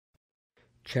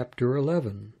Chapter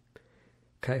 11.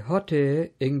 Kai hote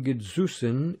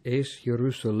ingidzusen es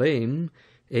Jerusalem,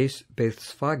 es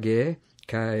Bethsphage,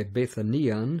 kai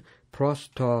Bethanian, pros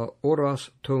ta oras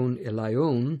ton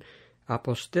Elion,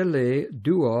 apostele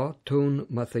duo ton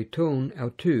matheton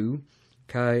autu,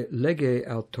 kai lege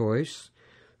autois,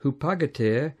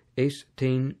 hupagate es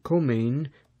ten komen,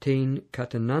 ten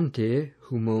catenante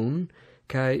humon,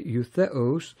 kai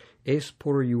eutheos es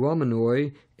por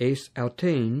euamenoi es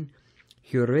autein,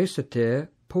 heuresete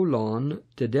polon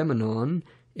dedemenon,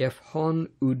 ef hon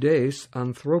udes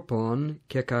anthropon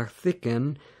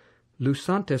kekathiken,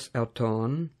 lusantes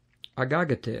auton,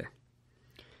 agagete.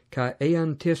 Ca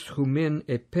ean tis humin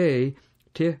epe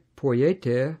te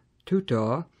poiete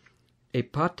tuta,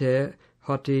 epate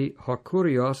hoti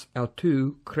hokurios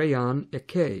autu crean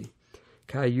eke,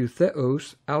 ca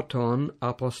eutheos auton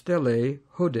apostele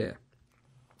hode.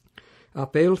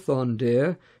 Apelthon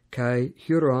de, kai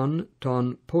huron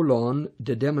ton polon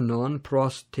dedemenon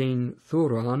pros ten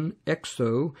thuron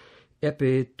exo,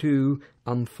 epi tu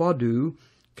amphadu,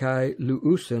 kai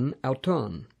luusen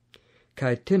auton.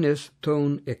 Kai tinis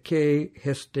ton eke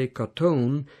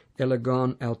hestekoton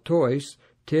elegon autois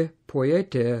te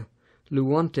poiete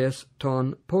luantes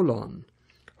ton polon,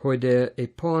 hoide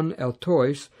epon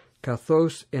autois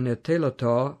kathos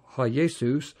enetelata ha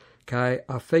Jesus kai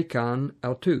aphekan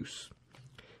autus.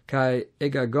 Kai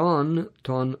egagon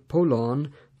ton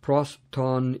polon pros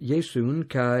ton Iesun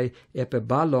kai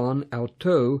epibalon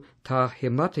auto ta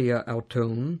hematia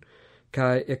auton,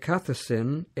 kai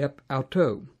ekathesin ep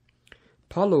auto.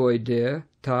 Paloide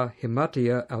ta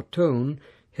hematia auton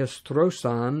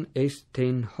hestrosan est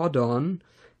ten hodon,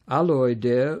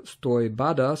 aloide stoi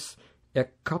badas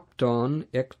ek kopton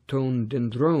ek ton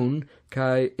dendron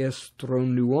kai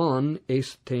estronuon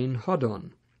est ten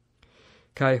hodon.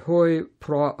 Kai hoi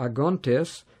pro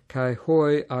agontes, kai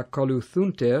hoi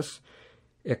acoluthuntes,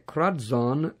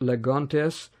 ekradzon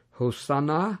legontes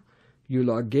hosanna,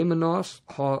 eulagemenos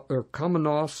ha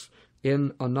erkomenos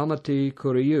in onomati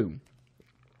kuriou.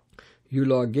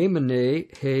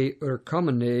 Eulagemene he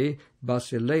erkomene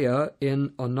basileia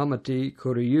in onomati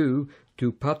kuriou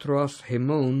tu patros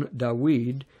hemon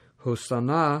David,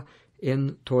 hosanna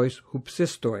in tois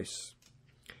hupsistois.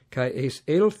 Kai es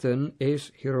elthen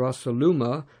es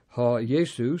Hierosoluma ha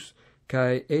Jesus,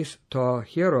 kai es ta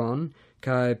hieron,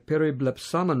 kai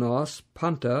periblepsamenos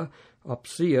panta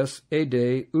opsias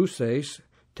ede uses,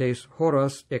 tes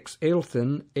horas ex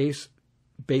elthen es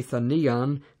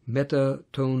Bethanian meta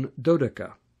ton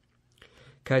dodeca.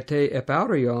 Kai te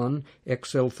epaurion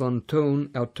ex elthon ton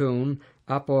auton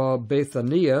apo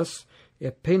Bethanias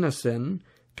epenasen,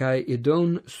 kai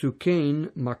idon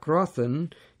sukein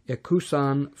macrothen,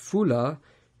 ecusan fula,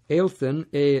 elthen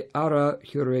e ara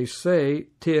hurese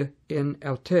te in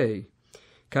aute,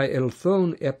 kai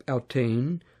elthon ep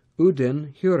autein,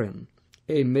 uden huren,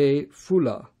 e me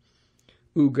fula,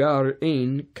 ugar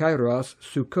ein kairos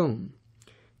sukon,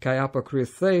 kai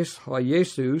apocrythes ha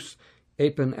Jesus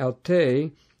epen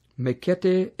aute,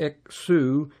 mekete ek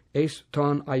su es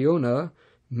ton iona,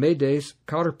 medes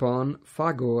carpon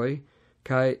phagoi,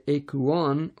 kai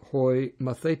ekuon hoi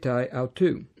mathetai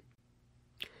autu.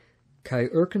 Kai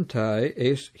erkentai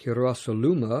es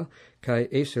Hierosoluma, kai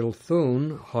es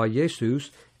elthon ha Jesus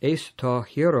es ta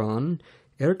hieron,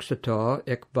 erxeta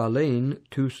ek balein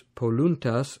tus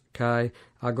poluntas kai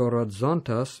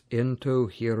agoradzontas in to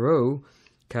hiero,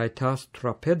 kai tas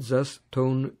trapezas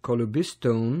ton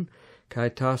colubiston, kai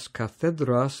tas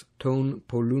cathedras ton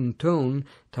polunton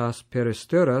tas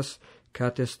peristeras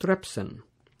catestrepsen.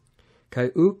 Kai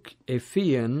uc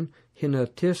ephien hina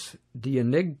tis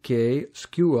dienegke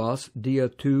skuas dia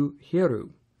tu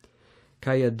hieru.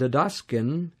 Kai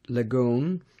didasken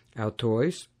legon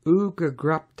autois uga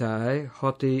graptai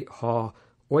hoti ha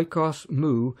oikos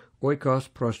mu oikos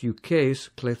pros eukes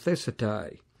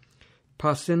klethesetai.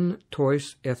 Pasin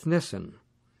tois ethnesen.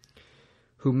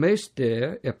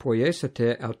 Humeste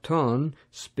epoiesete auton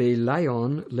spe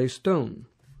laion leston.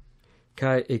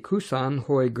 Kai ecusan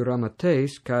hoi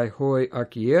grammates, kai hoi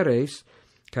archieres,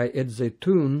 kai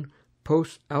edzetun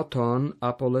pos auton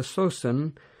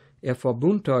apolesosen,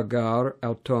 efabunta gar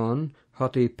auton,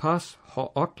 hoti pas ha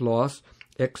oklos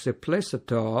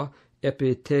exeplesata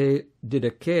epi te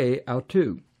didace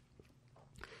autu.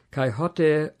 Kai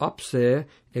hote opse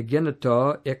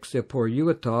egenita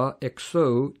exeporiuata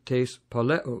exo tes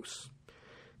paleos.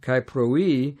 Kai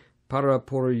proi para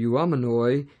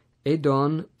poriuamenoi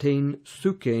edon ten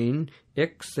sukein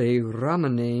exe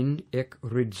ramenein ek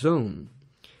ridzon,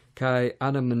 kai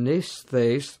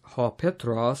anamenesthes ha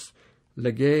petros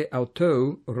lege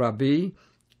auto rabbi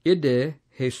ide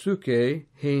hesuke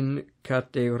hen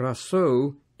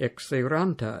kateraso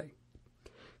exerantai.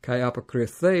 Kai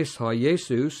apokrythes ha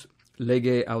Jesus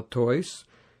lege autois,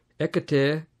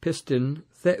 ekete pistin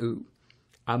theu.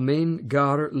 Amen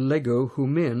gar lego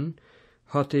humin,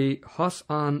 hoti hos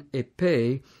an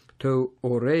epe to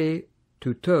ore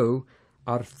tuto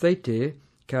arthete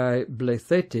kai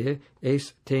blethete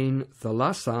es ten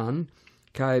thalasan,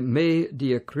 kai me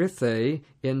diakrithe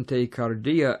in te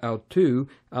cardia autu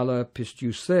ala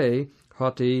pistiuse,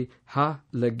 hoti ha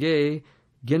lege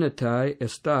genetai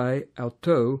estai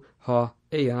auto ha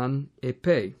ean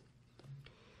epe.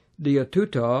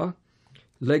 Diatuta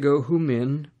lego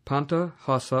humin panta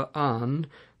hasa an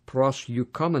pros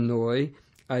eukomenoi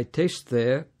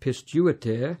aitesthe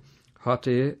pistuete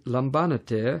hoti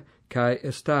lambanete kai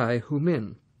estai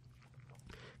humin.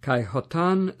 Kai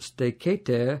hotan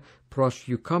stekete pros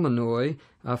eukomenoi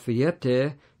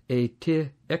afiete e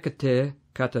te ekete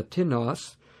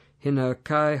katatinos, hina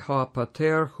kai ha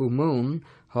pater humon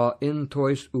ha in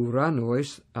tois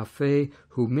uranois afe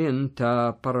humin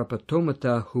ta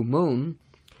parapatomata humon,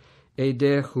 e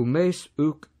de humes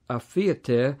uk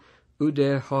afiete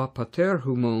ude ha pater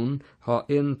humon ha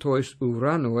in tois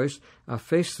uranois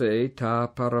afese ta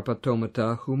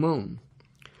parapatomata humon.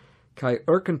 Kai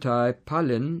erkantai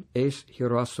palin es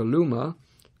hierosoluma,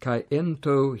 kai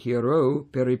ento hiero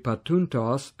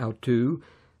peripatuntos autu,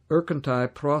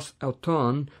 erkantai pros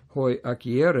auton hoi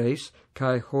archieres,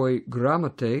 kai hoi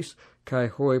grammates, kai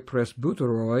hoi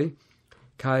presbyteroi,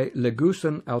 kai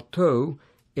legusen auto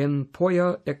in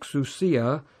poia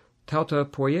exousia tauta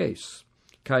poies,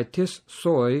 kai tis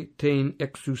soi ten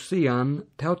exousian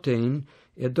tauten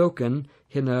edoken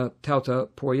hina tauta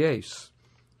poies.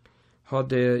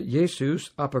 Hode Jesus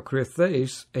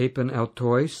apokrythes epen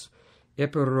autois,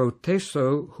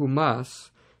 eperoteso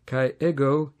humas, kai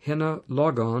ego hina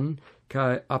logon,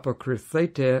 kai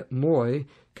apokrythete moi,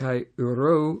 kai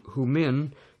uro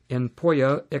humin en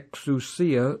poia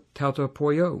exousia tauta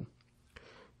poio.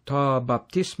 Ta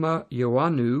baptisma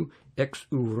Ioannu ex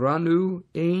uranu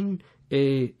ein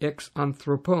e ex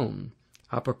anthropon,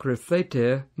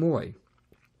 apokrythete moi.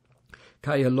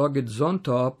 Kai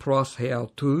elogidzonta pros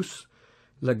heautus,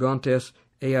 legontes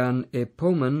ean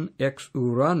epomen ex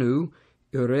uranu,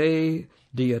 ure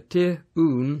diate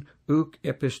un uk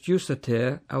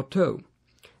epistiusate auto.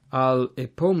 Al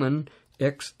epomen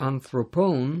ex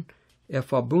anthropon,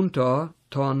 effabunta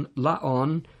ton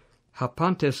laon,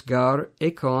 hapantes gar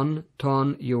ekon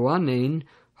ton Ioannein,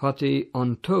 hoti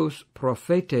ontos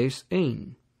prophetes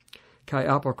ein. Kai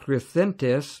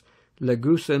apokrythentes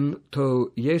legusen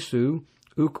to Jesu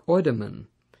uk oidemen,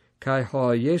 kai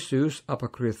ha Jesus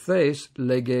apokrythes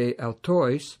lege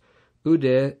autois,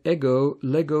 ude ego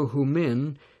lego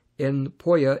humin en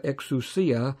poia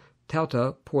exousia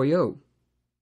tauta poio.